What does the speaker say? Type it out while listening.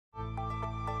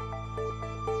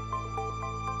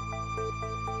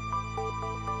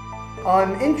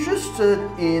I'm interested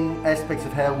in aspects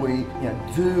of how we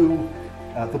do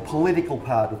the political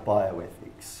part of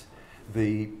bioethics,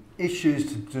 the issues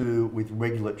to do with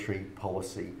regulatory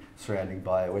policy surrounding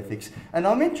bioethics, and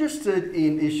I'm interested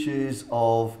in issues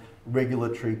of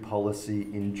regulatory policy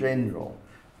in general,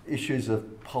 issues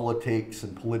of politics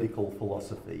and political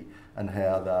philosophy and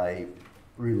how they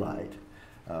relate.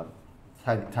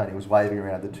 Tony was waving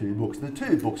around the two books. The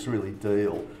two books really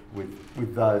deal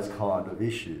with those kind of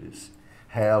issues,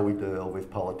 how we deal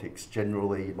with politics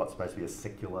generally, what's supposed to be a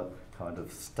secular kind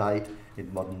of state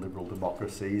in modern liberal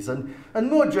democracies, and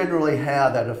more generally how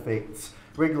that affects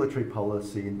regulatory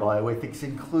policy in bioethics,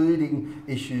 including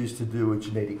issues to do with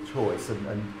genetic choice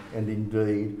and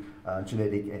indeed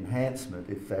genetic enhancement,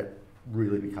 if that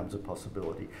really becomes a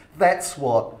possibility. That's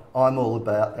what I'm all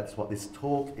about, that's what this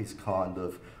talk is kind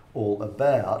of all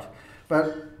about.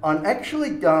 But I'm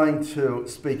actually going to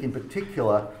speak in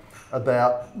particular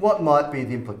about what might be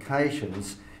the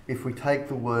implications if we take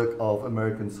the work of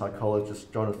American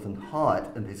psychologist Jonathan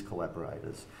Haidt and his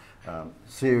collaborators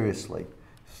seriously.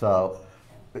 So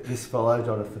this fellow,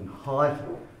 Jonathan Haidt,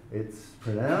 it's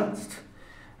pronounced.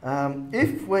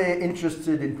 If we're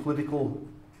interested in political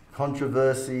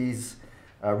controversies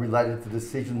related to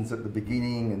decisions at the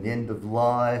beginning and the end of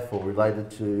life, or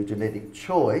related to genetic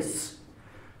choice,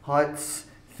 Haidt's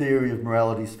theory of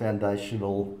morality's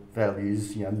foundational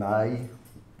values, may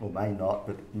or may not,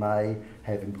 but may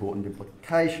have important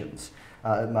implications.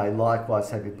 It may likewise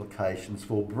have implications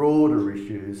for broader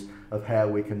issues of how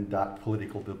we conduct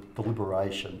political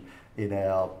deliberation in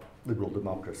our liberal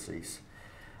democracies.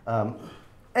 And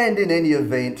in any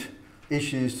event,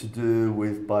 issues to do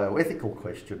with bioethical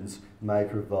questions may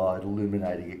provide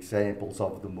illuminating examples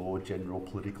of the more general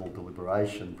political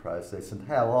deliberation process and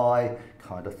how I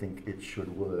kind of think it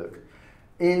should work.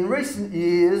 In recent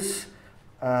years,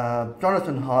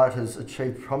 Jonathan Haidt has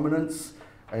achieved prominence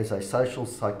as a social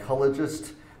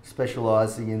psychologist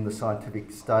specialising in the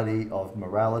scientific study of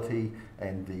morality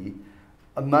and the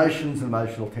emotions and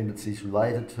emotional tendencies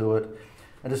related to it,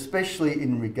 and especially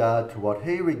in regard to what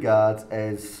he regards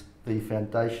as the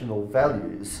foundational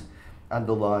values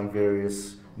underlying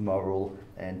various moral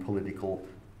and political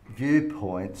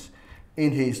viewpoints.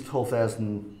 In his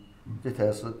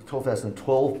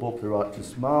 2012 book, The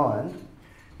Righteous Mind,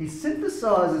 he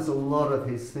synthesises a lot of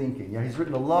his thinking. He's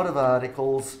written a lot of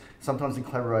articles, sometimes in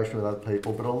collaboration with other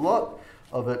people, but a lot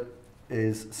of it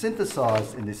is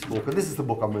synthesised in this book, and this is the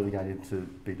book I'm really going to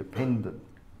be dependent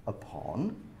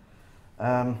upon.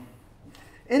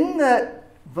 In that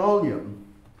volume,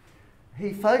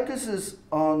 he focuses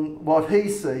on what he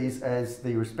sees as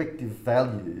the respective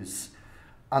values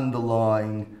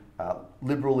underlying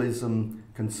liberalism,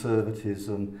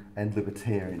 conservatism and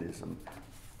libertarianism.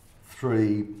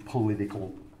 Three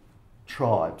political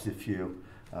tribes, if you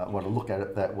want to look at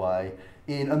it that way,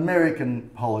 in American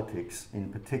politics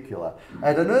in particular.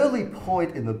 At an early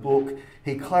point in the book,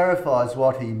 he clarifies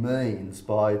what he means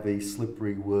by the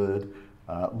slippery word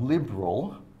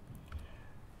liberal,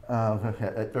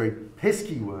 a very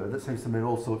pesky word that seems to mean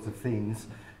all sorts of things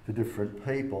to different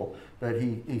people. But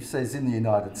he says in the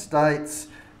United States,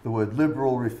 the word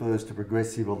liberal refers to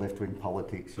progressive or left-wing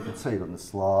politics. You can see it on the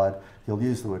slide. He'll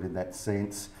use the word in that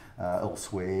sense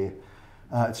elsewhere.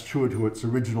 It's true to its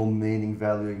original meaning,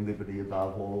 valuing liberty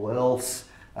above all else,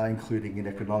 including in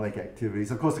economic activities.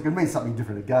 Of course, it can mean something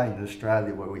different again in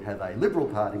Australia, where we have a Liberal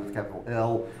Party with capital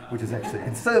L, which is actually a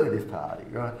Conservative Party,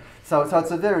 right? So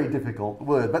it's a very difficult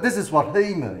word, but this is what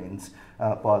he means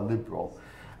by liberal.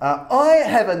 I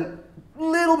have a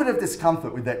little bit of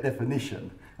discomfort with that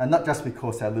definition, and not just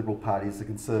because our Liberal Party is a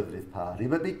Conservative Party,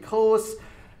 but because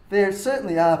there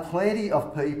certainly are plenty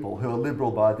of people who are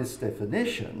liberal by this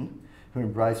definition, who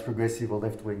embrace progressive or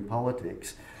left-wing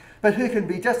politics, but who can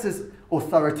be just as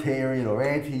authoritarian or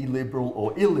anti-liberal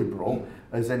or illiberal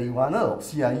as anyone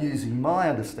else, using my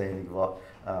understanding of what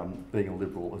being a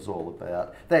liberal is all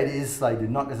about. That is, they do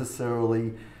not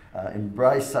necessarily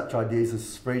embrace such ideas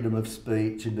as freedom of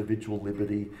speech, individual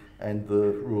liberty, and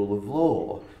the rule of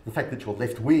law. The fact that you're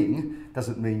left-wing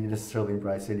doesn't mean you necessarily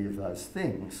embrace any of those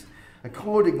things.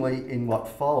 Accordingly, in what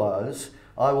follows,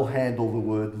 I will handle the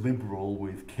word liberal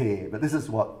with care, but this is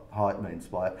what Haidt means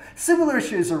by it. Similar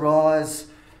issues arise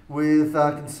with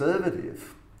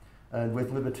conservative and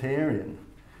with libertarian.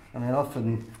 I mean,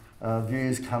 often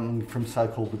views come from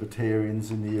so-called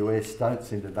libertarians in the US don't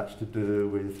seem to have much to do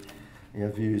with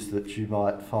views that you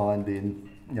might find in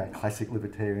classic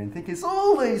libertarian thinkers.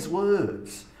 All these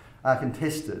words are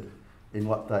contested in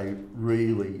what they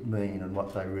really mean and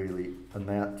what they really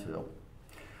amount to.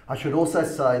 I should also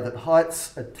say that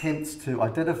Haidt's attempts to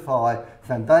identify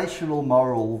foundational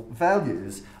moral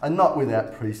values are not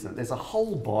without precedent. There's a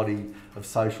whole body of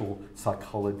social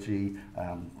psychology,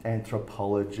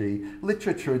 anthropology,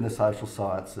 literature in the social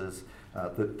sciences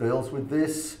that deals with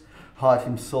this. Haidt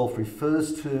himself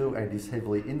refers to and is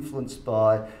heavily influenced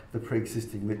by the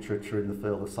pre-existing literature in the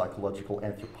field of psychological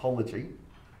anthropology.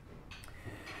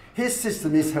 His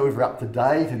system is, however, up to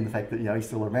date in the fact that he's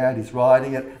still around, he's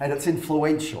writing it, and it's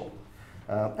influential.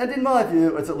 And in my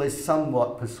view, it's at least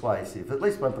somewhat persuasive. At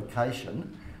least by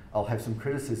implication, I'll have some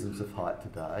criticisms of Haidt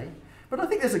today, but I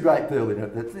think there's a great deal in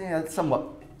it that's somewhat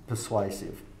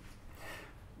persuasive.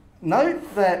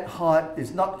 Note that Haidt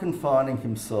is not confining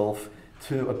himself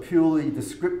to a purely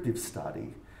descriptive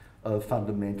study of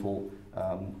fundamental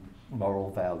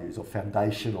moral values or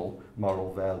foundational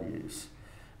moral values,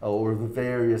 or of the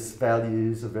various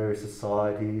values of various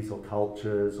societies or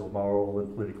cultures or moral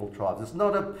and political tribes. It's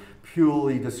not a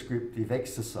purely descriptive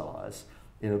exercise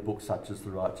in a book such as The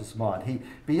Righteous Mind.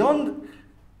 Beyond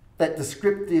that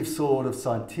descriptive sort of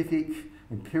scientific,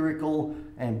 empirical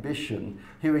ambition,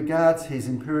 he regards his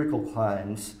empirical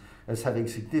claims as having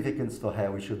significance for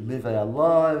how we should live our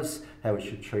lives, how we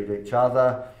should treat each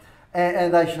other,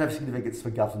 and they should have significance for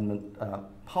government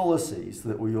policies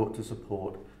that we ought to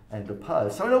support and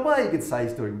oppose. So in a way you could say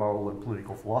he's doing moral and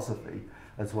political philosophy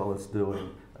as well as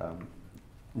doing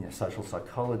social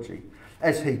psychology.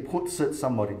 As he puts it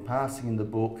somewhat in passing in the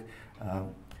book,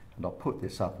 and I'll put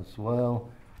this up as well,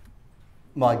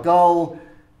 my goal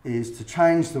is to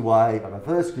change the way a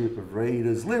diverse group of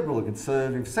readers, liberal and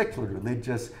conservative, secular and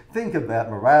religious, think about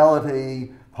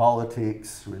morality,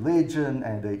 politics, religion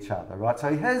and each other, right?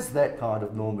 So he has that kind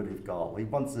of normative goal. He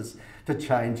wants us to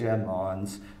change our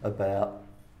minds about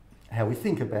how we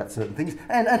think about certain things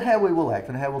and how we will act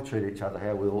and how we'll treat each other,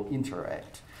 how we'll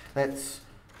interact. That's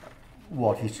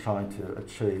what he's trying to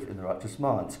achieve in The Righteous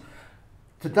Minds.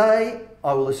 Today,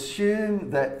 I will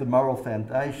assume that the moral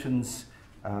foundations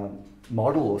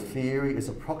model or theory is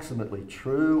approximately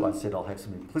true. I said I'll have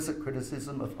some implicit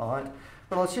criticism of Haidt,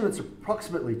 but I'll assume it's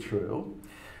approximately true.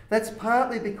 That's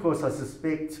partly because I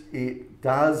suspect it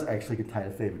does actually contain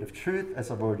a fair bit of truth, as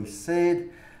I've already said.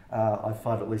 I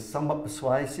find it at least somewhat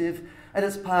persuasive, and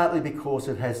it's partly because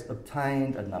it has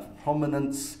obtained enough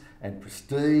prominence and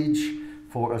prestige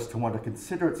for us to want to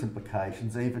consider its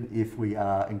implications, even if we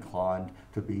are inclined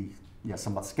to be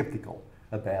somewhat sceptical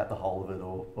about the whole of it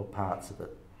or parts of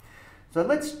it. So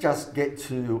let's just get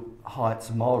to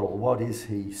Haidt's model. What is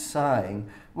he saying?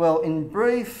 Well, in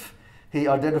brief, he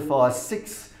identifies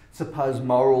 6 supposed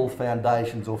moral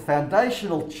foundations or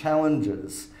foundational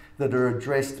challenges that are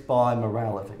addressed by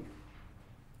morality.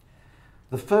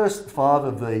 The first 5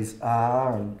 of these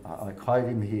are, and I quote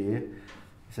him here,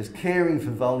 he says, caring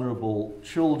for vulnerable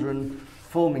children,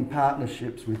 forming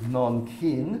partnerships with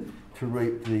non-kin to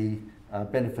reap the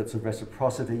benefits of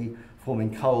reciprocity,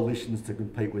 forming coalitions to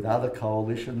compete with other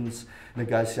coalitions,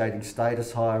 negotiating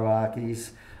status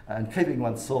hierarchies, and keeping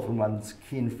oneself and one's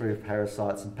kin free of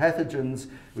parasites and pathogens,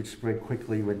 which spread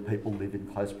quickly when people live in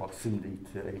close proximity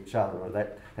to each other. Or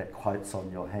that quote's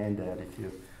on your handout if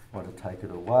you want to take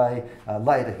it away.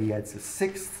 Later he adds a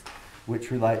 6th,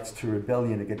 which relates to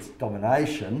rebellion against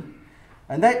domination,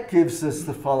 and that gives us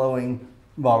the following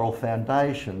moral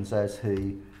foundations as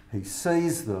he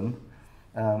sees them.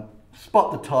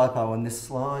 Spot the typo on this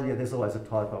slide. Yeah, there's always a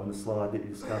typo on the slide that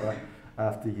you discover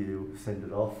after you send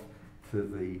it off to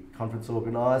the conference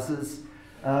organisers.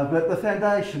 But the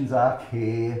foundations are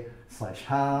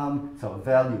care/harm, so a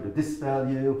value to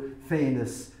disvalue,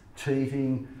 fairness,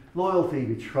 cheating, loyalty,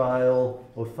 betrayal,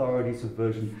 authority,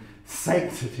 subversion,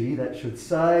 sanctity, that should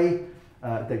say,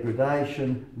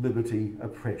 degradation, liberty,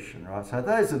 oppression, right? So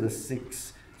those are the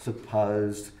 6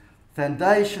 supposed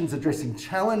foundations addressing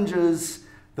challenges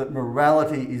that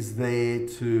morality is there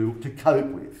to cope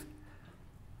with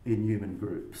in human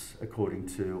groups, according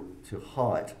to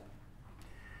Haidt.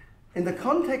 In the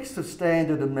context of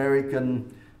standard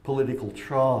American political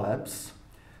tribes,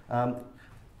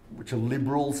 which are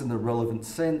liberals in the relevant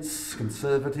sense,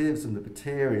 conservatives and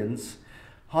libertarians,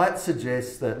 Haidt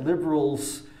suggests that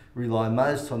liberals rely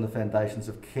most on the foundations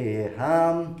of care,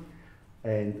 harm,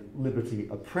 and liberty,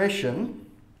 oppression,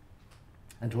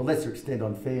 and to a lesser extent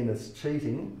on fairness,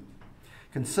 cheating.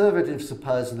 Conservatives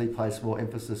supposedly place more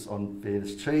emphasis on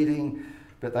fairness, cheating,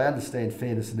 but they understand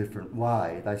fairness in a different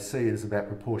way. They see it as about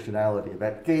proportionality,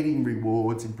 about getting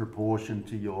rewards in proportion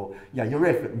to your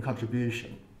effort and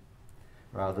contribution,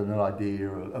 rather than an idea,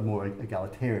 a more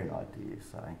egalitarian idea,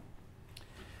 say.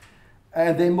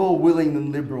 And they're more willing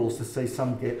than liberals to see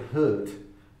some get hurt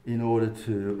in order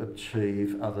to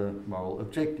achieve other moral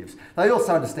objectives. They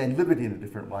also understand liberty in a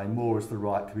different way, more as the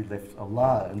right to be left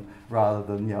alone rather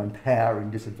than, you know,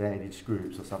 empowering disadvantaged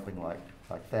groups or something like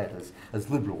that, as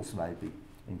liberals may be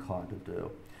inclined to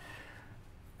do.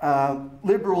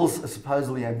 Liberals are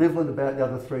supposedly ambivalent about the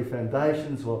other three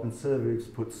foundations, while conservatives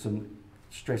put some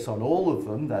stress on all of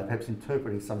them. They're perhaps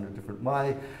interpreting some in a different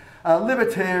way.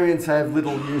 Libertarians have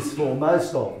little use for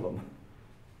most of them.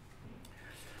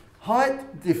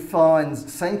 Haidt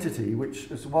defines sanctity, which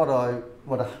is what I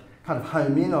want to kind of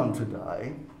home in on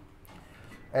today,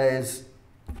 as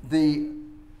the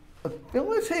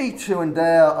ability to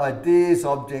endow ideas,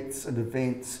 objects and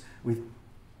events with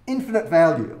infinite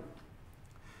value,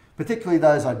 particularly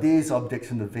those ideas,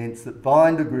 objects and events that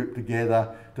bind a group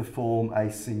together to form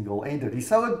a single entity.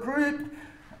 So a group,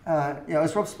 you know,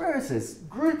 as Rob Sparrow says,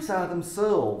 groups are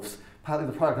themselves partly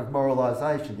the product of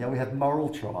moralisation. You know, we have moral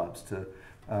tribes, to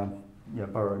you know,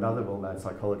 borrow another well-known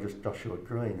psychologist, Joshua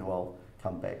Green, who I'll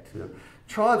come back to.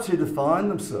 Tribes who define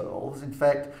themselves, in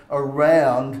fact,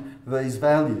 around these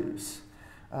values.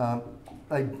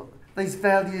 These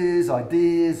values,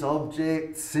 ideas,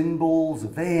 objects, symbols,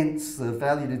 events that are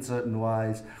valued in certain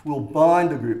ways will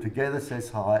bind a group together,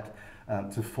 says Haidt,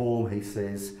 to form, he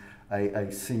says, a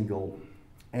single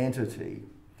entity.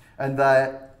 And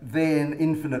that then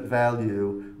infinite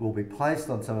value will be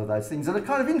placed on some of those things, and a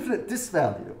kind of infinite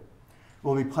disvalue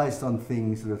will be placed on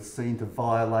things that are seen to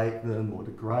violate them or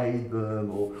degrade them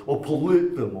or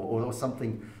pollute them or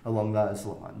something along those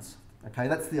lines. Okay,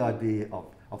 that's the idea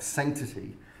of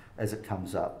sanctity as it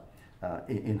comes up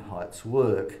in Haidt's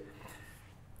work.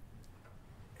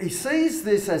 He sees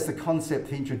this as the concept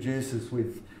he introduces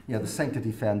with, you know, the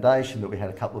Sanctity Foundation that we had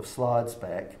a couple of slides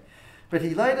back. But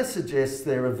he later suggests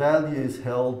there are values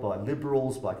held by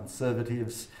liberals, by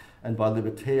conservatives, and by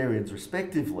libertarians,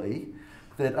 respectively,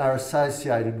 that are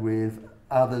associated with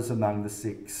others among the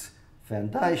six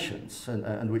foundations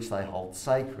and which they hold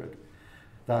sacred.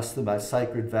 Thus, the most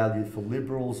sacred value for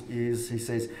liberals is, he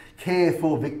says, care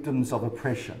for victims of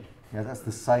oppression. You know, that's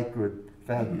the sacred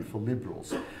value for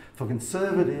liberals. For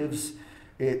conservatives,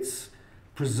 it's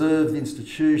preserve the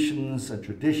institutions and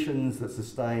traditions that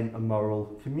sustain a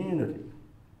moral community.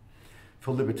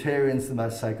 For libertarians, the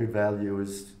most sacred value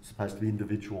is supposed to be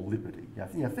individual liberty.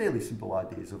 You know, fairly simple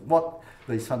ideas of what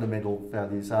these fundamental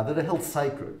values are that are held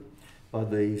sacred by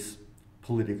these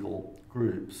political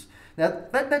groups. Now,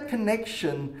 that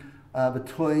connection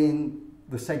between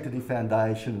the Sanctity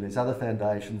Foundation and these other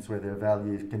foundations where there are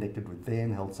values connected with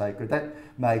them, held sacred, that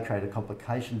may create a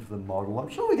complication for the model. I'm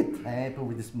sure we could tamper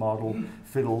with this model,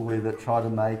 fiddle with it, try to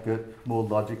make it more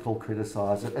logical,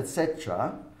 criticise it,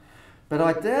 etc. But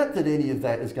I doubt that any of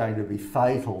that is going to be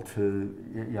fatal to,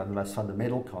 you know, the most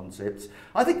fundamental concepts.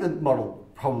 I think the model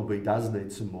probably does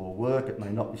need some more work. It may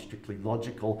not be strictly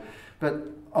logical, but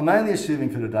I'm only assuming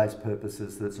for today's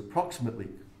purposes that it's approximately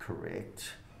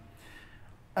correct.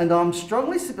 And I'm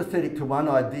strongly sympathetic to one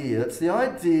idea. It's the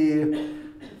idea,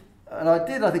 an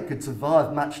idea that I think could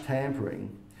survive much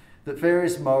tampering, that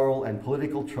various moral and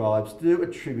political tribes do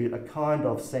attribute a kind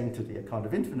of sanctity, a kind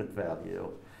of infinite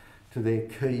value, to their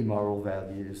key moral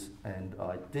values and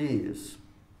ideas.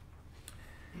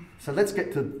 So let's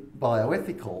get to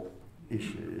bioethical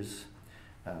issues,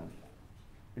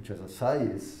 which, as I say,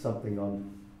 is something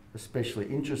I'm especially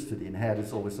interested in. How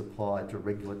does all this apply to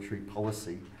regulatory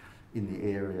policy in the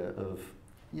area of,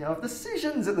 you know, of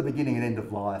decisions at the beginning and end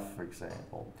of life, for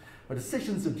example, or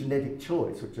decisions of genetic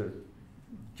choice, which are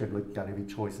generally going to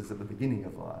be choices at the beginning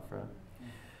of life,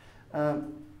 right?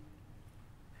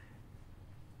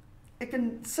 It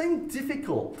can seem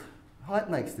difficult, Haidt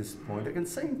makes this point, it can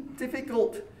seem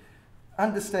difficult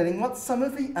understanding what some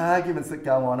of the arguments that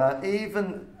go on are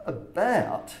even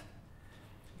about,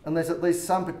 unless at least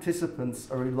some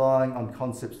participants are relying on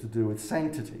concepts to do with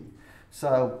sanctity.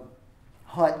 So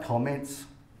Haidt comments,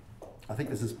 I think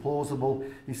this is plausible,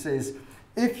 he says,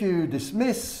 if you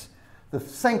dismiss the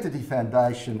Sanctity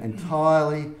Foundation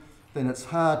entirely, then it's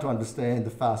hard to understand the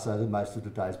fuss over most of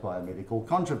today's biomedical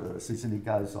controversies. And he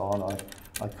goes on,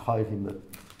 I quote him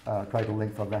at greater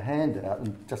length on the handout,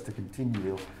 and just to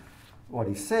continue what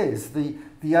he says, the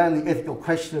only ethical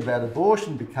question about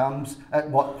abortion becomes, at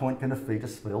what point can a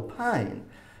fetus feel pain?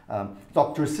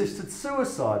 Doctor-assisted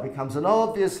suicide becomes an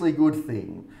obviously good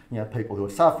thing. You know, people who are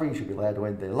suffering should be allowed to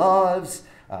end their lives,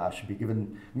 should be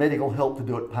given medical help to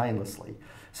do it painlessly.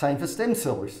 Same for stem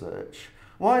cell research.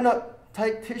 Why not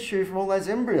take tissue from all those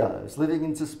embryos living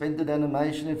in suspended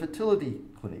animation in fertility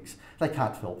clinics? They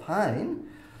can't feel pain,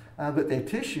 but their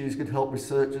tissues could help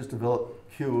researchers develop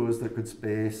cures that could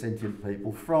spare sentient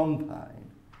people from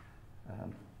pain.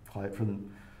 Quote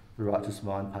from The Righteous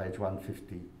Mind, page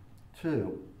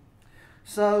 152.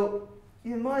 So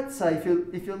you might say,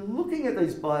 if you're looking at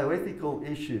these bioethical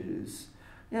issues,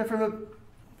 from a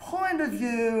point of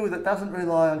view that doesn't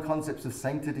rely on concepts of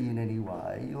sanctity in any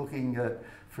way, you're looking at,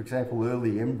 for example,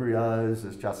 early embryos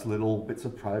as just little bits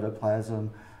of protoplasm,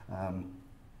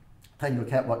 taking into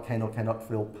account what can or cannot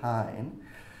feel pain.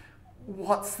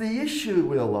 What's the issue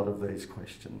with a lot of these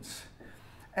questions?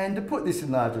 And to put this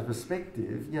in larger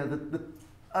perspective, the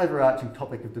overarching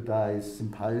topic of today's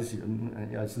symposium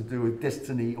is to do with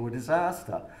destiny or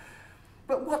disaster.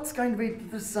 But what's going to be the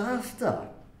disaster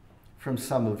from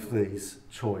some of these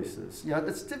choices?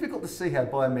 It's difficult to see how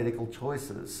biomedical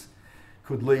choices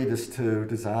could lead us to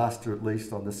disaster, at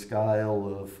least on the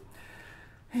scale of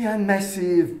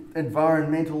massive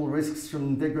environmental risks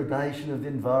from degradation of the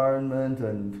environment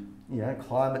and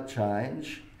climate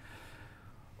change,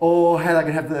 or how they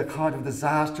can have the kind of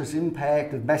disastrous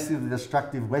impact of massively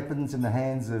destructive weapons in the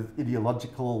hands of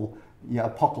ideological,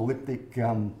 apocalyptic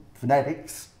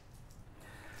fanatics,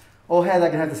 or how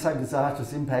they can have the same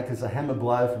disastrous impact as a hammer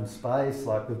blow from space,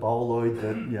 like the boloid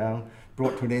that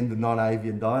brought to an end the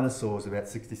non-avian dinosaurs about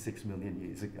 66 million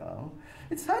years ago.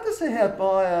 It's hard to see how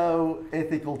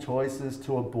bioethical choices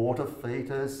to abort a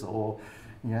fetus or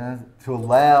to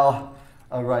allow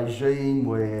a regime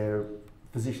where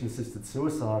physician-assisted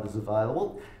suicide is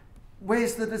available,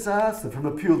 where's the disaster from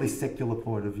a purely secular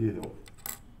point of view?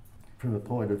 From a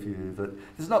point of view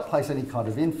that does not place any kind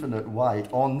of infinite weight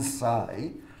on,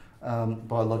 say,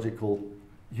 biological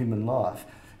human life.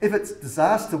 If it's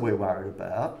disaster we're worried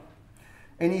about,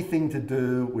 anything to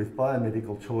do with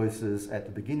biomedical choices at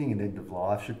the beginning and end of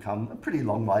life should come a pretty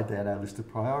long way down our list of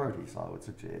priorities, I would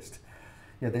suggest.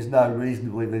 There's no reason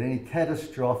to believe that any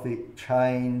catastrophic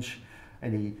change,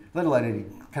 let alone any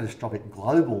catastrophic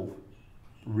global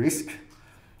risk,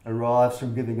 arrives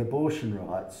from giving abortion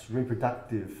rights,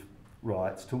 reproductive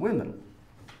rights to women,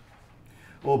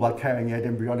 or by carrying out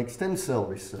embryonic stem cell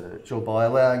research, or by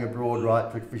allowing a broad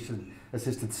right to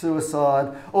physician-assisted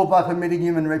suicide, or by permitting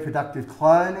human reproductive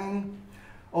cloning,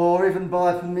 or even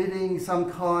by permitting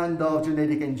some kind of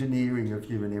genetic engineering of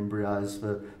human embryos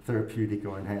for therapeutic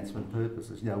or enhancement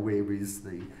purposes. Where is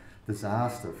the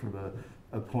disaster from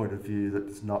a point of view that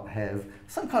does not have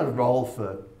some kind of role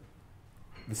for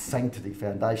the Sanctity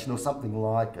Foundation or something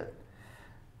like it?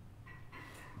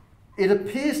 It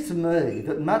appears to me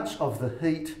that much of the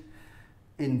heat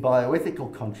in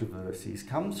bioethical controversies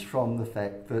comes from the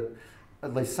fact that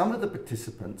at least some of the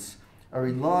participants are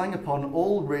relying upon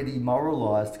already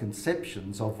moralised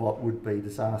conceptions of what would be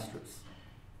disastrous.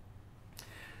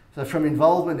 So from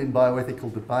involvement in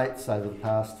bioethical debates over the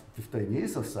past 15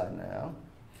 years or so now,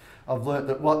 I've learnt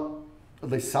that what at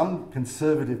least some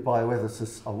conservative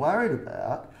bioethicists are worried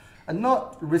about are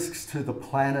not risks to the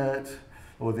planet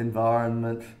or the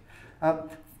environment.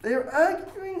 They're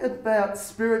arguing about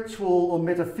spiritual or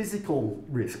metaphysical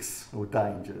risks or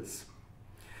dangers.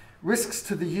 Risks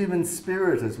to the human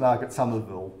spirit, as Margaret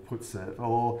Somerville puts it,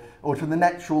 or to the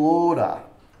natural order,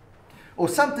 or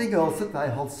something else that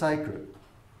they hold sacred.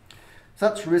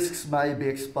 Such risks may be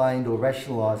explained or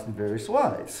rationalised in various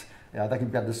ways. They can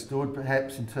be understood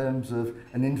perhaps in terms of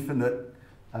an infinite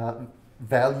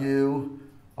value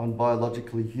on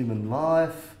biologically human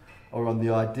life, or on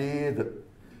the idea that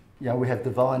we have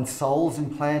divine souls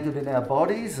implanted in our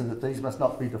bodies and that these must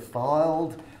not be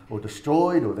defiled or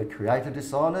destroyed, or their creator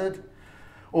dishonoured,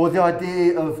 or the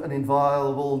idea of an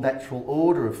inviolable natural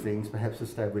order of things perhaps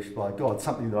established by God,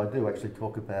 something that I do actually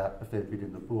talk about a fair bit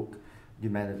in the book,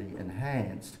 Humanity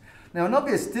Enhanced. Now, an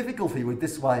obvious difficulty with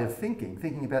this way of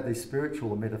thinking about these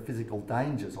spiritual or metaphysical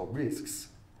dangers or risks,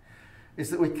 is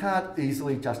that we can't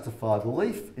easily justify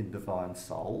belief in divine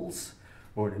souls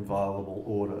or an inviolable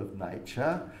order of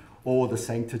nature or the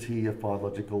sanctity of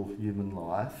biological human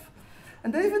life.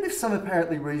 And even if some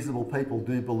apparently reasonable people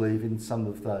do believe in some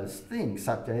of those things,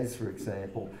 such as, for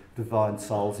example, divine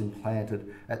souls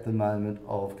implanted at the moment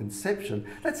of conception,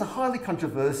 that's a highly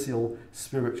controversial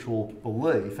spiritual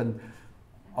belief. And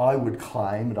I would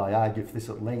claim, and I argue for this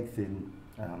at length in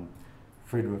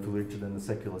Freedom of Religion and the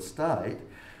Secular State,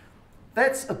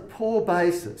 that's a poor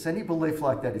basis. Any belief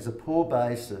like that is a poor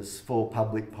basis for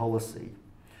public policy,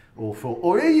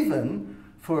 or even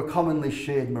for a commonly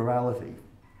shared morality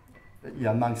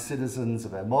among citizens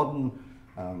of our modern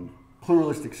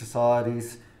pluralistic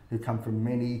societies who come from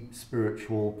many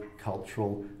spiritual,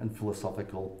 cultural and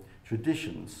philosophical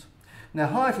traditions. Now,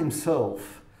 Haidt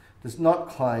himself does not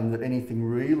claim that anything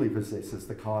really possesses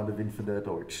the kind of infinite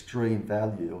or extreme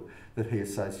value that he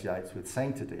associates with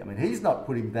sanctity. I mean, he's not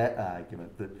putting that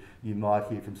argument that you might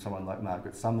hear from someone like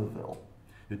Margaret Somerville,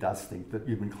 who does think that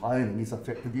human cloning is a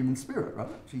threat to the human spirit, right?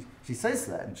 She says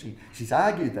that, and she's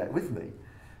argued that with me.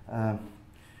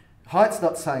 Haidt's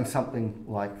not saying something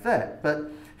like that, but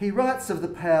he writes of the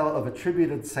power of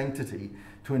attributed sanctity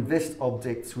to invest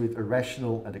objects with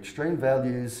irrational and extreme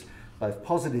values, both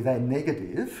positive and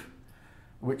negative,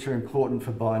 which are important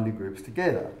for binding groups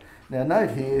together. Now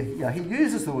note here, he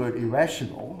uses the word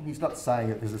irrational. He's not saying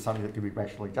that this is something that can be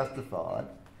rationally justified.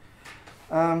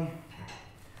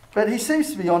 But he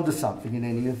seems to be onto something in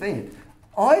any event.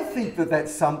 I think that that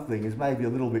something is maybe a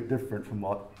little bit different from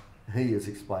what he is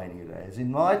explaining it as.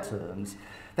 In my terms,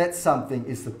 that something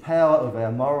is the power of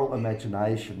our moral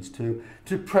imaginations to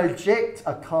project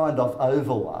a kind of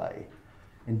overlay,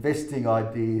 investing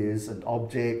ideas and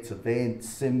objects, events,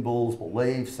 symbols,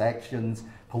 beliefs, actions,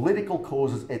 political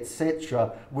causes,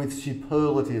 etc., with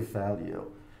superlative value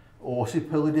or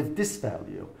superlative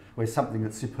disvalue, where something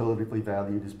that's superlatively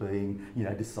valued is being,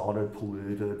 dishonoured,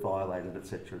 polluted, violated,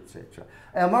 etc., etc.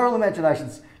 Our moral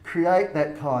imaginations create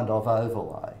that kind of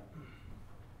overlay.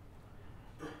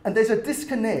 And there's a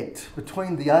disconnect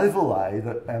between the overlay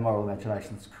that our moral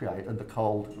imaginations create and the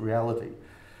cold reality.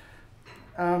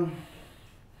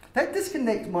 That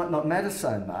disconnect might not matter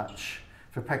so much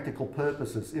for practical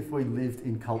purposes if we lived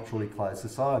in culturally closed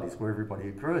societies where everybody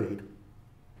agreed,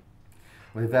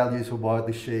 where values were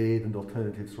widely shared and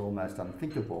alternatives were almost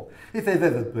unthinkable, if there have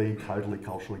ever been totally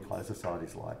culturally closed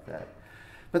societies like that.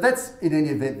 But that's, in any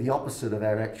event, the opposite of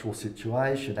our actual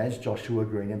situation, as Joshua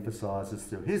Green emphasises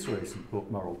through his recent book,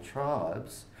 Moral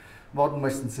Tribes. Modern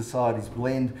Western societies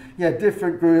blend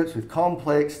different groups with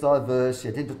complex, diverse,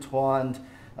 yet intertwined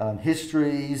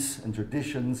histories and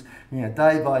traditions.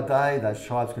 Day by day, those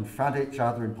tribes confront each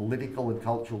other in political and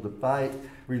cultural debate,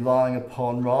 relying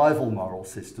upon rival moral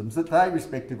systems that they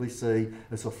respectively see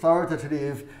as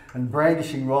authoritative and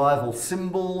brandishing rival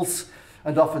symbols,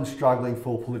 and often struggling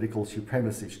for political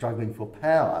supremacy, struggling for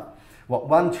power. What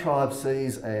one tribe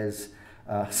sees as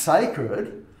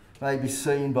sacred may be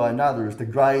seen by another as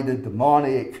degraded,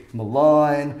 demonic,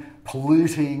 malign,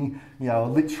 polluting,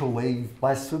 literally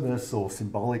blasphemous or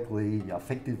symbolically,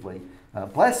 effectively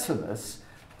blasphemous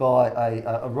by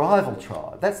a rival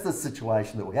tribe. That's the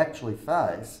situation that we actually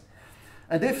face.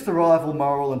 And if the rival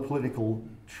moral and political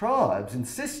tribes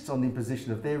insist on the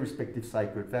imposition of their respective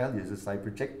sacred values as they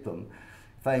project them,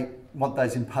 they want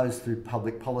those imposed through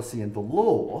public policy and the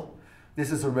law,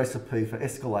 this is a recipe for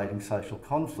escalating social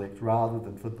conflict rather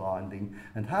than for binding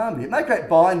and harmony. It may create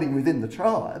binding within the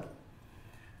tribe,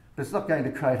 but it's not going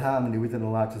to create harmony within a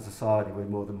larger society where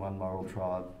more than one moral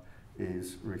tribe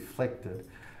is reflected.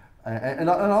 And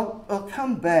I'll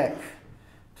come back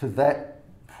to that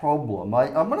problem.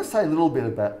 I'm going to say a little bit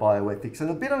about bioethics, and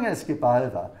the bit I'm going to skip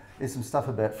over is some stuff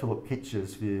about Philip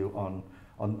Kitcher's view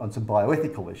on some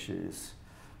bioethical issues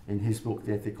in his book,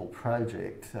 The Ethical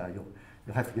Project.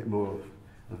 You'll have to get more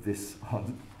of this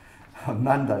on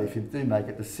Monday if you do make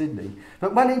it to Sydney.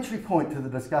 But one entry point to the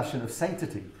discussion of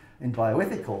sanctity in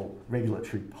bioethical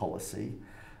regulatory policy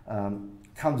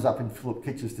comes up in Philip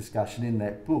Kitcher's discussion in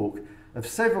that book of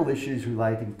several issues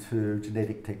relating to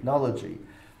genetic technology.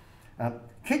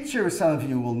 Kitcher, as some of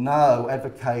you will know,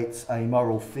 advocates a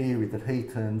moral theory that he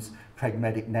terms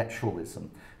pragmatic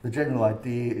naturalism. The general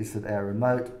idea is that our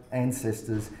remote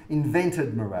ancestors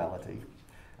invented morality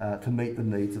to meet the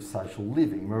needs of social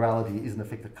living. Morality is in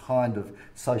effect a kind of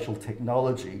social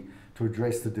technology to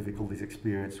address the difficulties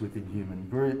experienced within human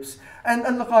groups.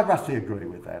 And look, I roughly agree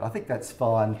with that. I think that's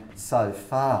fine so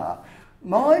far.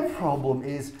 My problem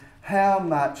is, how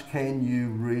much can you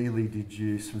really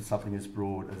deduce from something as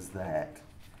broad as that?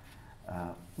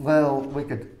 Well, we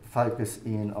could focus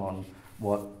in on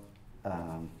what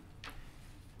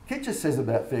Kitcher says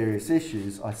about various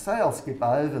issues. I say I'll skip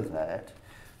over that,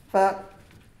 but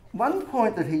one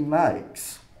point that he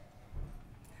makes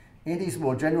in his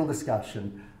more general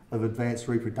discussion of advanced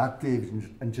reproductive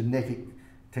and genetic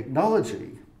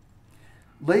technology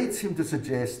leads him to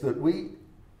suggest that we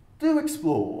do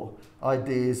explore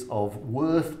ideas of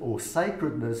worth or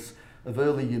sacredness of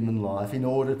early human life in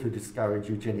order to discourage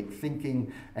eugenic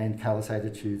thinking and callous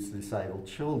attitudes to disabled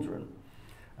children.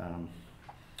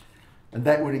 And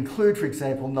that would include, for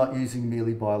example, not using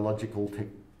merely biological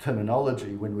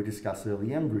terminology when we discuss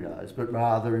early embryos, but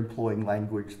rather employing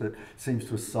language that seems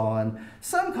to assign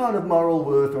some kind of moral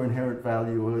worth or inherent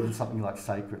value, or even something like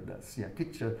sacredness.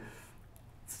 Kitcher,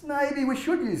 maybe we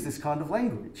should use this kind of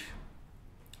language.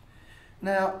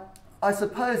 Now, I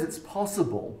suppose it's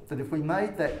possible that if we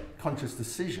made that conscious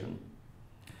decision,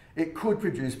 it could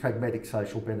produce pragmatic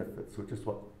social benefits, which is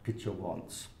what Kitcher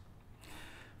wants.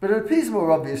 But it appears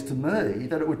more obvious to me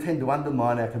that it would tend to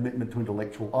undermine our commitment to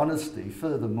intellectual honesty.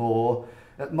 Furthermore,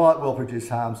 it might well produce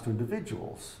harms to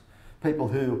individuals. People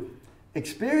who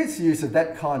experience the use of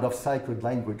that kind of sacred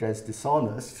language as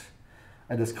dishonest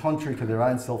and as contrary to their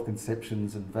own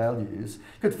self-conceptions and values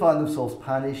could find themselves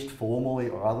punished formally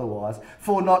or otherwise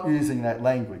for not using that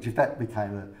language if that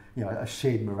became a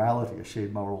shared morality, a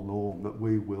shared moral norm that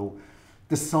we will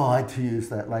decide to use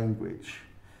that language.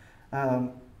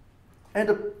 And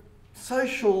a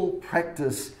social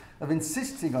practice of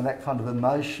insisting on that kind of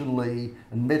emotionally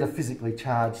and metaphysically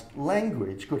charged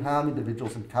language could harm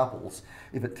individuals and couples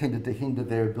if it tended to hinder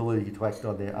their ability to act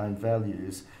on their own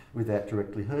values without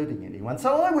directly hurting anyone.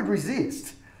 So I would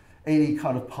resist any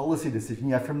kind of policy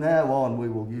decision. From now on we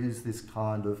will use this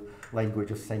kind of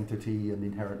language of sanctity and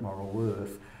inherent moral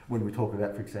worth when we talk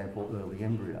about, for example, early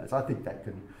embryos. I think that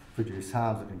can produce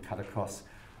harms. It can cut across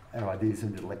our ideas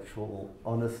of intellectual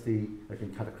honesty, it can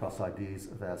cut across ideas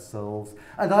of ourselves.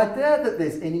 And I doubt that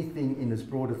there's anything in this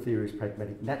broader theory as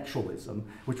pragmatic naturalism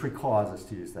which requires us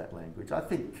to use that language. I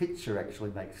think Kitcher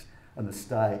actually makes a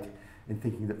mistake in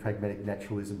thinking that pragmatic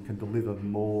naturalism can deliver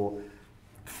more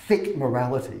thick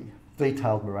morality,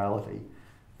 detailed morality,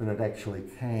 than it actually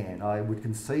can. I would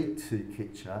concede to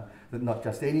Kitcher that not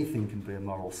just anything can be a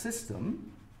moral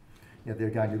system. There are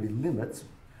going to be limits.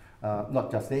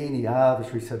 Not just any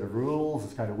arbitrary set of rules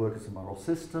is going to work as a moral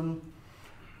system,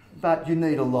 but you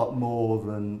need a lot more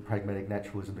than pragmatic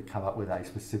naturalism to come up with a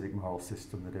specific moral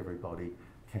system that everybody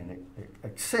can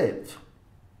accept.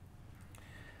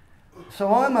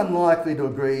 So I'm unlikely to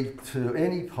agree to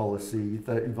any policy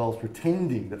that involves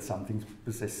pretending that some things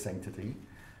possess sanctity,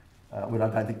 when I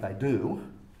don't think they do.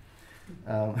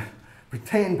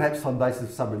 Pretend perhaps on the basis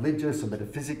of some religious or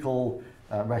metaphysical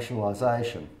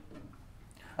rationalisation.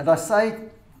 And I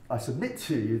submit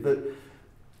to you that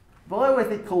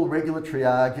bioethical regulatory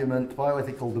argument,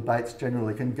 bioethical debates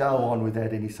generally can go on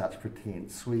without any such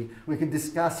pretense. We can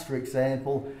discuss, for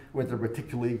example, whether a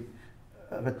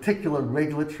particular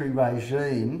regulatory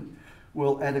regime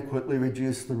will adequately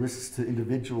reduce the risks to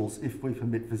individuals if we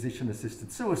permit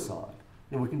physician-assisted suicide.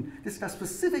 We can discuss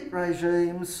specific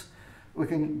regimes. We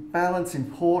can balance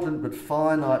important but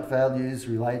finite values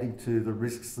relating to the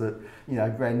risks that,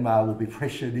 grandma will be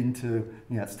pressured into,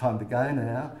 it's time to go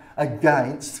now,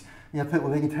 against, people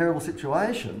being in terrible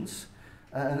situations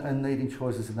and needing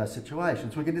choices in those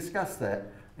situations. We can discuss that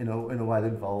in a way that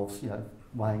involves,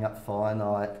 weighing up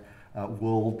finite,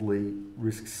 worldly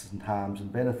risks and harms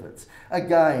and benefits.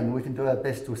 Again, we can do our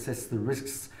best to assess the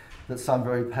risks that some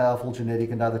very powerful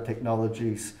genetic and other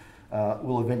technologies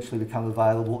will eventually become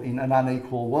available in an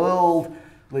unequal world,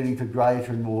 leading to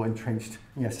greater and more entrenched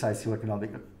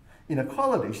socioeconomic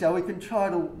inequalities. So we can try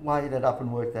to weigh that up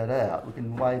and work that out. We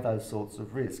can weigh those sorts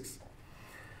of risks.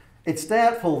 It's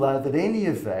doubtful, though, that any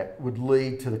of that would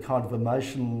lead to the kind of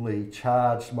emotionally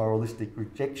charged moralistic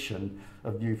rejection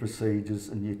of new procedures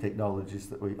and new technologies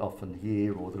that we often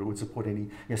hear, or that it would support any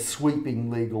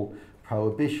sweeping legal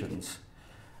prohibitions.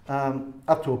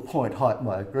 Up to a point, Haidt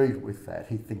might agree with that.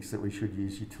 He thinks that we should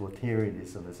use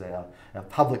utilitarianism as our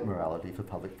public morality for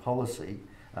public policy,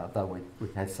 though we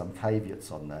have some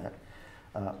caveats on that.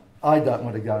 I don't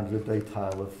want to go into the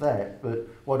detail of that, but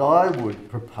what I would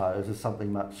propose is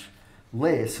something much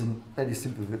less, and that is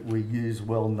simply that we use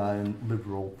well-known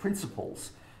liberal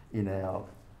principles in our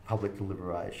public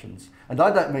deliberations. And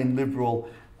I don't mean liberal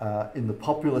in the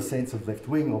popular sense of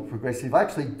left-wing or progressive. I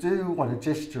actually do want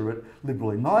to gesture at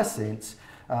liberal in my sense.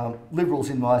 Liberals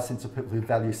in my sense are people who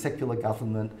value secular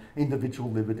government, individual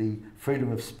liberty,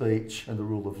 freedom of speech and the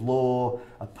rule of law,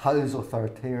 oppose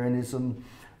authoritarianism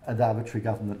and arbitrary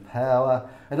government power,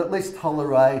 and at least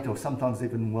tolerate or sometimes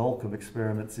even welcome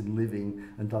experiments in living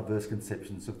and diverse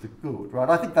conceptions of the good, right?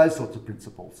 I think those sorts of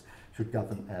principles should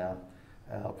govern our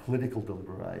political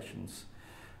deliberations.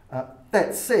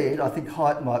 That said, I think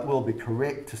Haidt might well be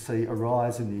correct to see a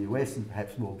rise in the US and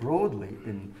perhaps more broadly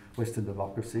in Western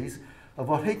democracies of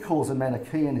what he calls a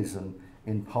Manichaeanism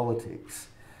in politics.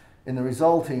 In the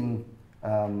resulting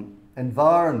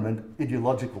environment,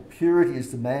 ideological purity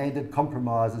is demanded,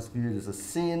 compromise is viewed as a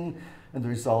sin, and the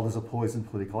result is a poisoned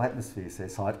political atmosphere,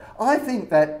 says Haidt. I think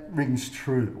that rings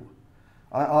true.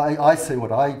 I see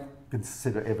what I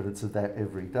consider evidence of that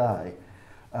every day.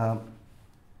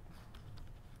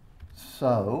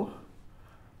 So,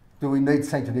 do we need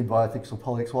sanctity in bioethics or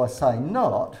politics? Well, I say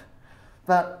not.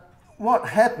 But what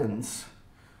happens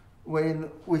when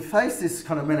we face this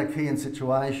kind of Manichaean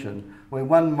situation where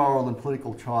one moral and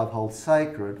political tribe holds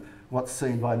sacred what's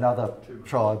seen by another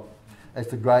tribe as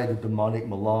degraded, demonic,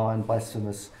 malign,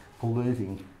 blasphemous,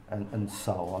 polluting, and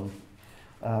so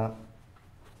on?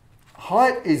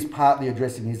 Haidt is partly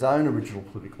addressing his own original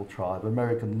political tribe,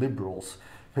 American liberals,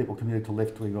 people committed to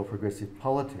left-wing or progressive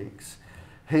politics,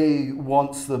 he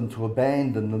wants them to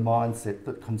abandon the mindset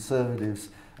that conservatives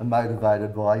are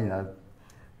motivated by, you know,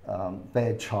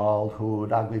 bad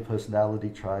childhood, ugly personality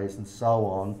traits and so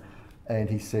on. And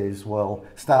he says, well,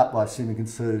 start by assuming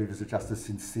conservatives are just as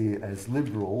sincere as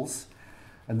liberals,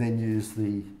 and then use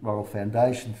the moral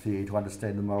foundation theory to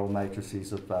understand the moral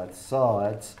matrices of both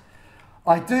sides.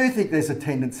 I do think there's a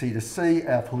tendency to see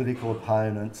our political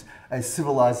opponents as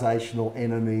civilisational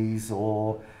enemies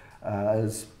or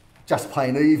as just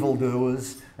plain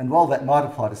evildoers, and while that might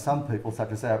apply to some people,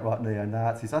 such as outright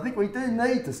neo-Nazis, I think we do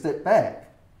need to step back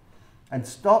and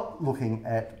stop looking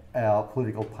at our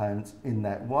political opponents in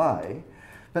that way.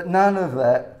 But none of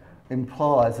that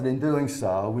implies that in doing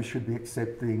so we should be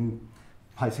accepting,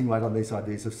 placing weight on these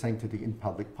ideas of sanctity in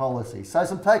public policy. So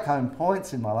some take-home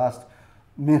points in my last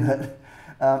minute.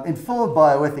 Informed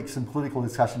bioethics and political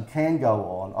discussion can go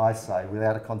on, I say,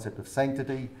 without a concept of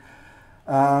sanctity.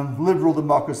 Liberal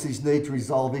democracies need to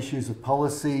resolve issues of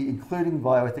policy, including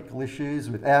bioethical issues,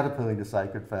 without appealing to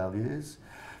sacred values.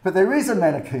 But there is a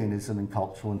Manichaeanism in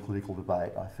cultural and political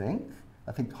debate, I think.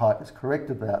 I think Haidt is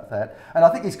correct about that. And I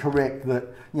think he's correct that,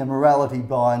 you know, morality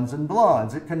binds and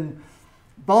blinds. It can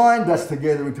bind us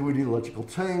together into ideological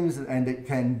teams, and it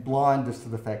can blind us to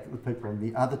the fact that the people on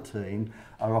the other team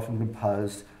are often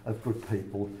composed of good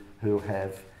people who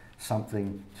have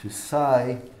something to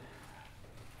say.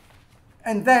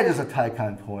 And that is a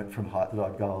take-home point from Haidt that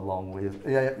I'd go along with.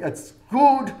 It's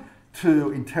good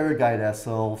to interrogate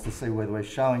ourselves to see whether we're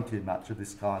showing too much of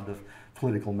this kind of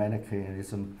political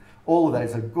Manichaeanism. All of that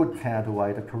is a good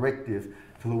counterweight, a corrective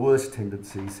to the worst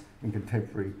tendencies in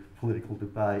contemporary political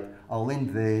debate. I'll end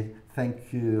there.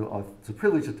 Thank you. It's a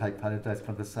privilege to take part in today's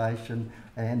conversation,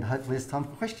 and hopefully there's time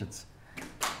for questions.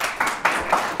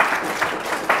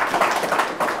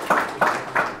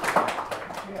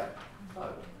 Yeah,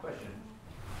 so, question.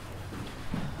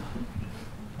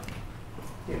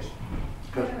 Yes.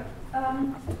 Good.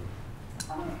 I'm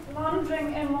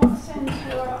wondering in what sense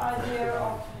your idea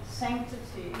of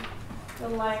sanctity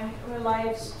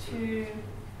relates to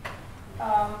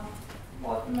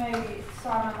what maybe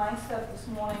Simon Langstaff this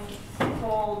morning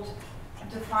called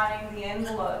defining the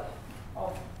envelope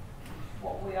of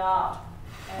what we are.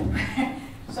 And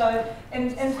so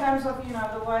in terms of, you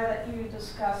know, the way that you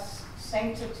discuss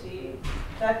sanctity,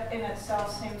 that in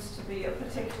itself seems to be a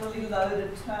particularly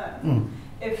loaded term.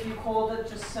 If you called it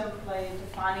just simply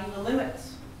defining the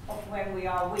limits of when we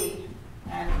are we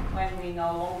and when we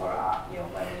no longer are, you know,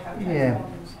 when we have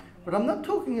transformed into something. But I'm not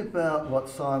talking about what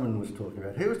Simon was talking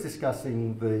about. He was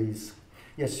discussing these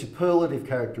superlative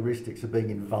characteristics of being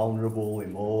invulnerable,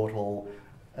 immortal,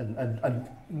 and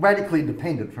radically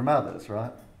independent from others,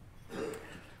 right?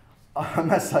 I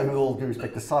must say, with all due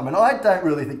respect to Simon, I don't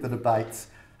really think the debates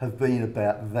have been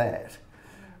about that.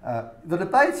 The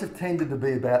debates have tended to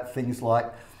be about things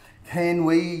like, can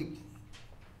we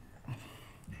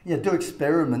do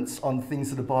experiments on things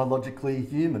that are biologically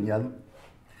human,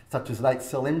 such as an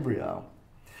 8-cell embryo.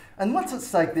 And what's at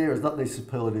stake there is not these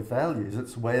superlative values,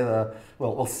 it's whether,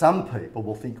 well, some people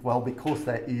will think, well, because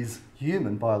that is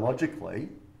human biologically,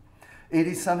 it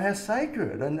is somehow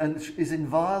sacred and is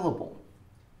inviolable.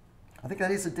 I think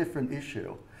that is a different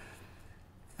issue.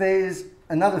 There's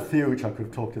another theory which I could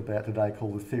have talked about today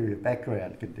called the theory of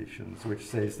background conditions, which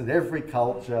says that every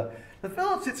culture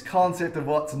develops its concept of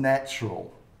what's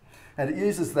natural. And it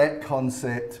uses that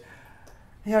concept,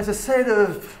 as a set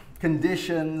of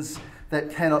conditions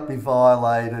that cannot be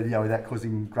violated, without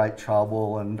causing great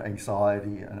trouble and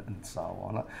anxiety and so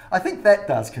on. I think that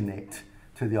does connect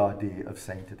to the idea of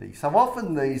sanctity. So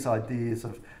often these ideas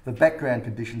of the background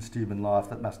conditions to human life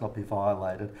that must not be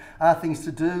violated are things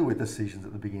to do with decisions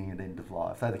at the beginning and end of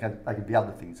life. They can be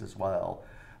other things as well.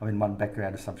 I mean, one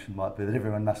background assumption might be that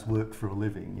everyone must work for a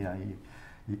living.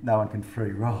 No one can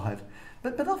free ride.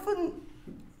 But often,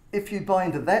 if you buy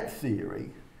into that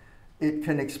theory, it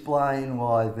can explain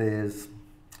why there's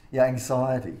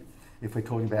anxiety. If we're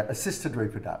talking about assisted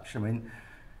reproduction, I mean,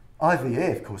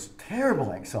 IVF caused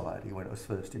terrible anxiety when it was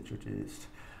first introduced.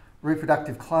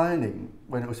 Reproductive cloning,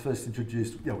 when it was first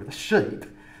introduced with a sheep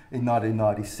in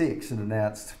 1996 and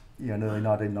announced in early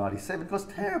 1997,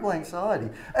 caused terrible anxiety,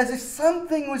 as if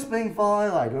something was being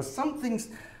violated or something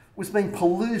was being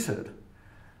polluted.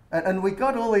 And we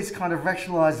got all these kind of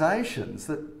rationalisations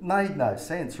that made no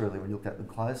sense really when you looked at them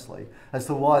closely as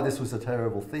to why this was a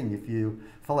terrible thing. If you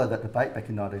followed that debate back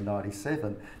in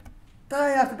 1997,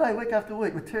 day after day, week after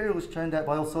week, material was churned out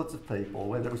by all sorts of people,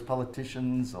 whether it was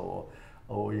politicians or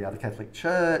the Catholic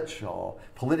Church or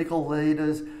political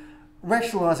leaders,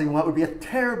 rationalising why it would be a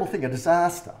terrible thing, a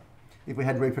disaster, if we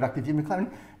had reproductive human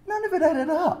cloning. none of it added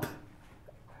up.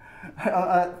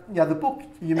 The book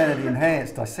Humanity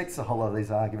Enhanced dissects a whole lot of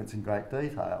these arguments in great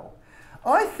detail.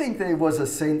 I think there was a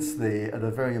sense there at a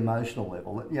very emotional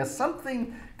level that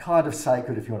something kind of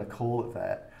sacred, if you want to call it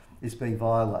that, is being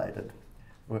violated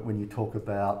when you talk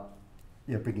about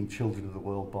bringing children to the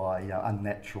world by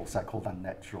unnatural, so-called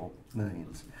unnatural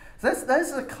means. So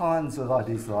those are the kinds of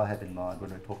ideas that I have in mind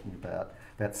when we're talking about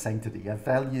sanctity,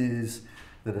 values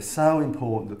that are so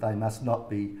important that they must not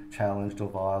be challenged or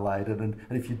violated, and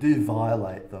if you do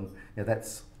violate them,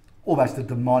 that's almost a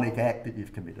demonic act that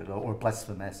you've committed, or a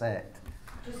blasphemous act.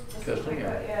 Just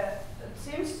it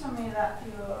seems to me that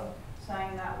you're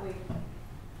saying that we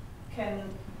can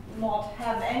not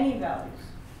have any values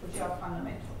which are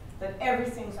fundamental, that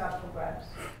everything's up for grabs.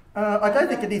 I don't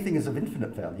think anything is of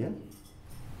infinite value.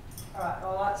 All right,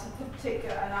 well that's a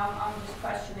particular, and I'm just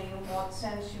questioning in what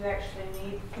sense you actually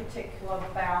need particular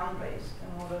boundaries in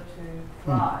order to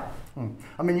thrive.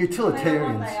 I mean, utilitarians. I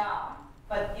know what they are,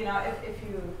 but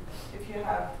if you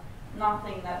have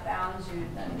nothing that bounds you,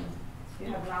 then you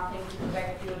have nothing to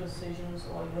direct your decisions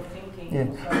or your thinking.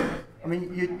 Yeah. So I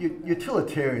mean,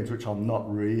 utilitarians, which I'm not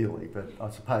really, but I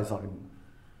suppose I can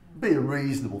be a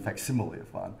reasonable facsimile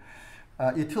of one.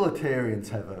 Utilitarians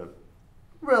have a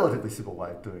relatively simple way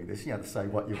of doing this. To say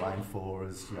what you aim for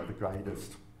is the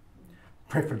greatest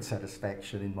preference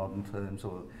satisfaction in modern terms,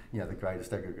 or the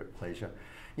greatest aggregate pleasure.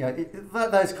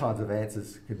 Those kinds of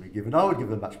answers can be given. I would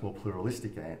give a much more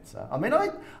pluralistic answer. I mean,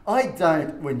 I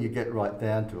don't, when you get right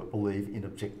down to it, believe in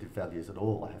objective values at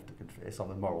all, I have to confess.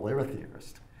 I'm a moral error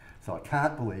theorist. So I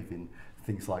can't believe in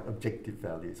things like objective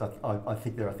values. I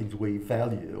think there are things we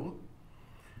value.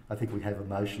 I think we have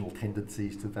emotional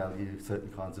tendencies to value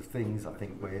certain kinds of things. I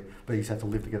think beings have to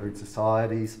live together in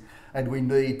societies, and we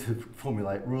need to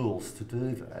formulate rules to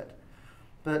do that.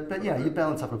 But you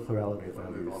balance up a plurality of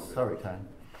values. Sorry, Tane.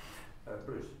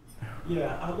 Bruce.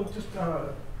 Yeah, look, just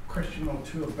a question or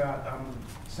two about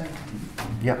sanctity.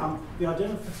 Yeah. The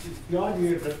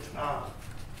idea that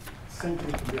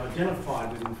sanctity can be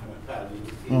identified with infinite value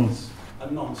is a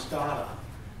non-starter.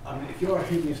 I mean, if you're a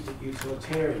hedonistic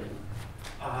utilitarian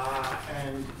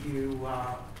and you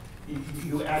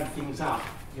add things up,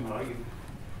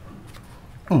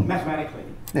 mathematically.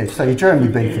 Yeah, so you're Jeremy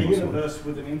Bentham. In a universe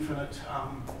with an infinite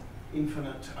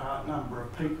number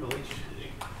of people, each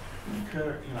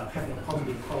having a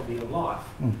positive quality of life,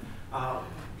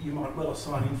 you might well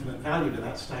assign infinite value to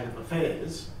that state of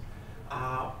affairs,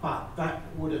 but that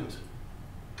wouldn't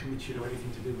commit you to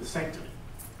anything to do with sanctity,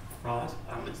 right?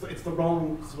 It's the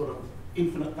wrong sort of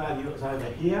infinite value is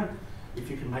over here. If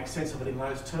you can make sense of it in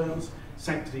those terms,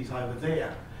 sanctity's over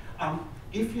there.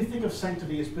 If you think of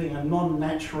sanctity as being a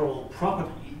non-natural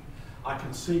property, I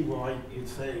can see why you'd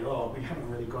say, oh, we haven't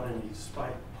really got any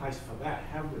place for that,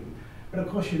 have we? But of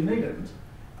course you needn't.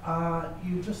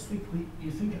 You just think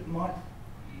you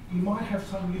might have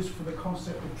some use for the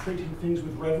concept of treating things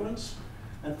with reverence,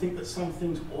 and think that some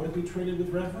things ought to be treated with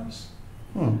reverence.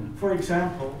 For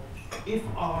example, if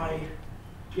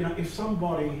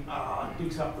somebody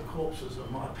digs up the corpses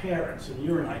of my parents and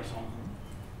urinates on them,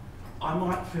 I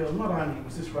might feel not only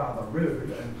was this rather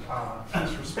rude and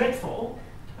disrespectful,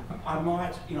 I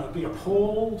might, be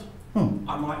appalled.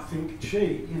 I might think,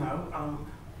 gee,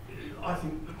 I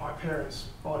think that my parents'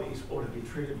 bodies ought to be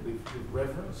treated with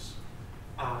reverence.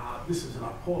 This is an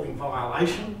appalling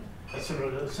violation,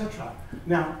 etc., etc.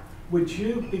 Now, would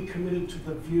you be committed to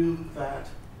the view that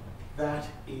that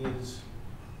is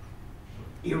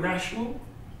irrational?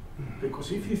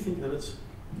 Because if you think that it's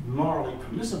morally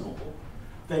permissible,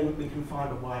 then we can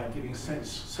find a way of giving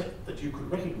sense that you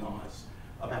could recognise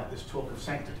about this talk of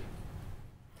sanctity.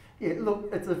 Yeah,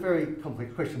 look, it's a very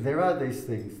complex question. There are these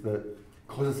things that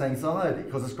cause us anxiety,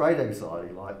 cause us great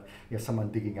anxiety, like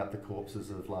someone digging up the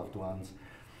corpses of loved ones.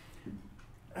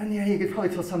 And you could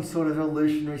probably tell some sort of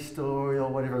evolutionary story or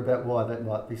whatever about why that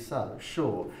might be so,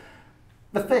 sure.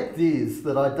 The fact is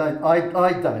that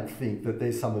I don't think that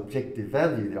there's some objective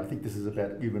value there. I think this is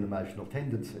about human emotional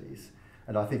tendencies.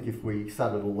 And I think if we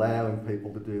started allowing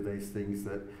people to do these things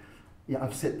that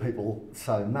upset people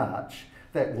so much,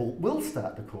 that will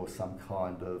start to cause some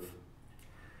kind of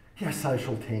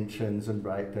social tensions and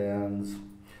breakdowns.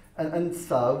 And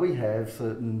so we have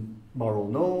certain moral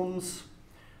norms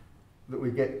that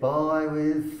we get by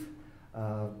with.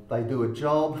 They do a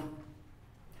job.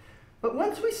 But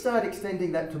once we start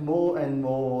extending that to more and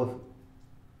more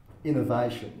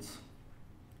innovations,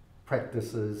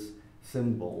 practices,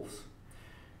 symbols,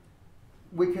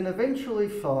 we can eventually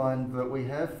find that we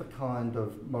have the kind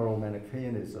of moral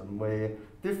Manichaeanism where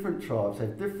different tribes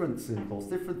have different symbols,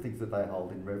 different things that they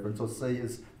hold in reverence or see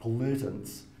as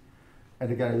pollutants,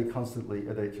 and are going to be constantly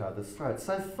at each other's throats.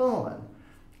 So fine,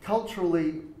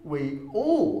 culturally we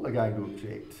all are going to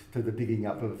object to the digging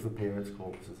up of the parents'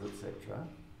 corpses, etc.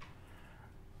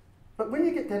 But when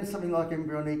you get down to something like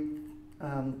embryonic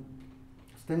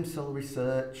stem cell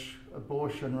research,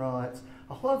 abortion rights,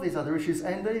 a lot of these other issues,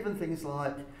 and even things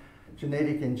like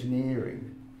genetic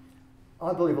engineering,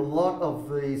 I believe a lot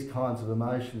of these kinds of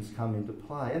emotions come into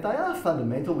play, and they are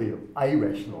fundamentally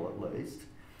irrational at least,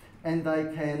 and they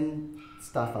can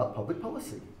stuff up public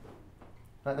policy.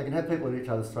 They can have people at each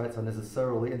other's throats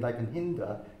unnecessarily, and they can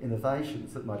hinder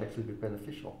innovations that might actually be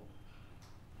beneficial.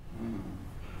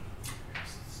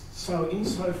 So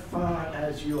insofar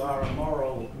as you are a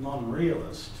moral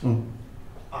non-realist,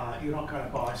 you're not going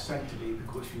to buy Sanctity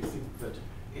because you think that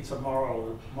it's a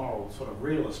moral sort of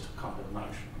realist kind of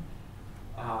notion.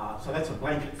 So that's a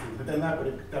blanket thing, but then that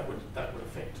would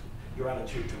affect your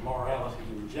attitude to morality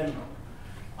in general.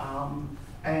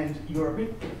 And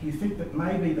you think that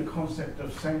maybe the concept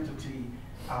of sanctity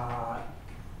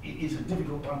is a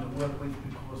difficult one to work with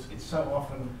because it's so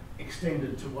often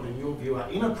extended to what in your view are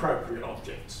inappropriate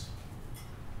objects.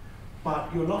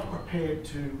 But you're not prepared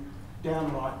to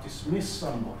downright dismiss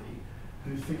somebody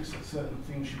who thinks that certain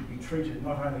things should be treated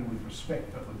not only with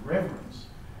respect but with reverence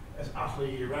as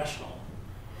utterly irrational.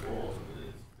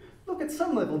 Look, at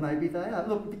some level maybe they are.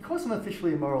 Look, because I'm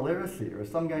officially a moral error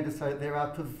theorist, I'm going to say there are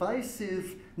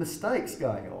pervasive mistakes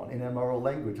going on in our moral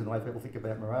language and the way people think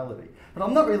about morality. But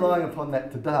I'm not relying upon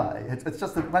that today. It's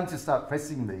just that once you start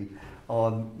pressing me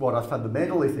on what I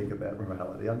fundamentally think about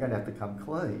morality, I'm going to have to come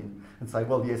clean and say,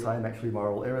 well, yes, I am actually a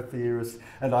moral error theorist,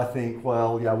 and I think,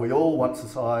 well, yeah, we all want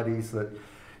societies that,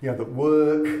 that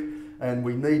work, and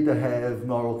we need to have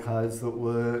moral codes that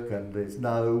work, and there's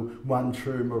no one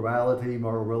true morality.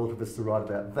 Moral relativists are right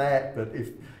about that, but if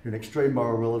you're an extreme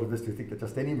moral relativist who think that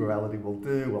just any morality will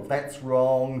do, well, that's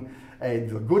wrong.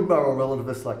 And the good moral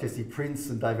relativists like Jesse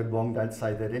Prince and David Wong don't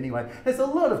say that anyway. There's a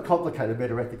lot of complicated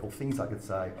meta-ethical things I could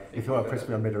say if you want to press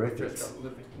me on meta-ethics. Just a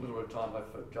little bit of time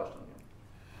left for Justin.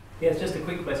 Yeah, it's just a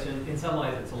quick question. In some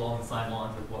ways it's along the same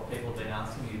lines of what people have been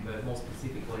asking you, but more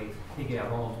specifically thinking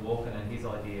about Ronald Dworkin and his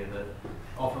idea that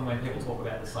often when people talk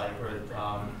about the sacred,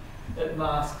 it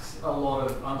masks a lot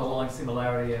of underlying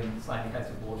similarity, and say in the case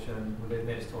of abortion,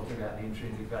 they're just talking about the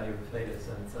intrinsic value of the fetus,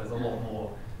 and so there's a lot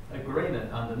more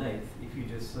agreement underneath if you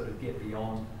just sort of get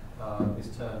beyond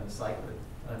this term sacred.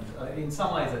 And in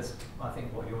some ways it's, I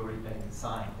think, what you've already been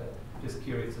saying, but just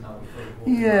curious to know what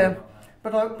you thought. Yeah.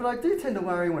 But I do tend to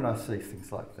worry when I see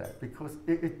things like that, because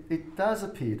it does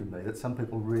appear to me that some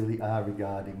people really are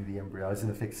regarding the embryo as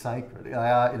in effect sacred. They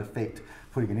are in effect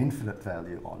putting an infinite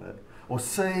value on it, or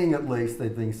seeing at least there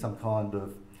being some kind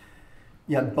of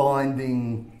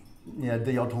binding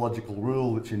deontological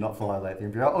rule that you not violate the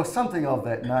embryo, or something of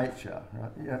that nature.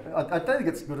 Right? I don't think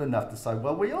it's good enough to say,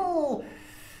 well, we all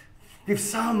give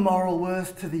some moral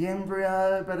worth to the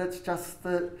embryo, but it's just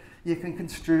that you can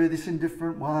construe this in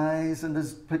different ways, and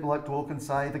as people like Dworkin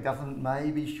say, the government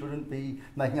maybe shouldn't be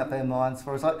making up their minds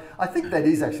for us. I think that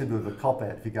is actually a bit of a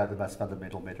cop-out if you go to the most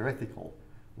fundamental meta-ethical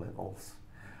levels.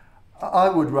 I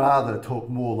would rather talk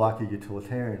more like a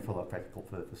utilitarian for all practical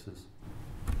purposes.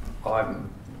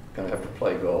 I'm going to have to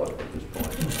play God at this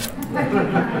point.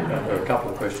 There are a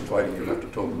couple of questions waiting. You'll have to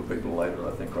talk to the people later,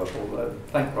 I think, Russell.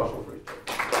 Thank Russell.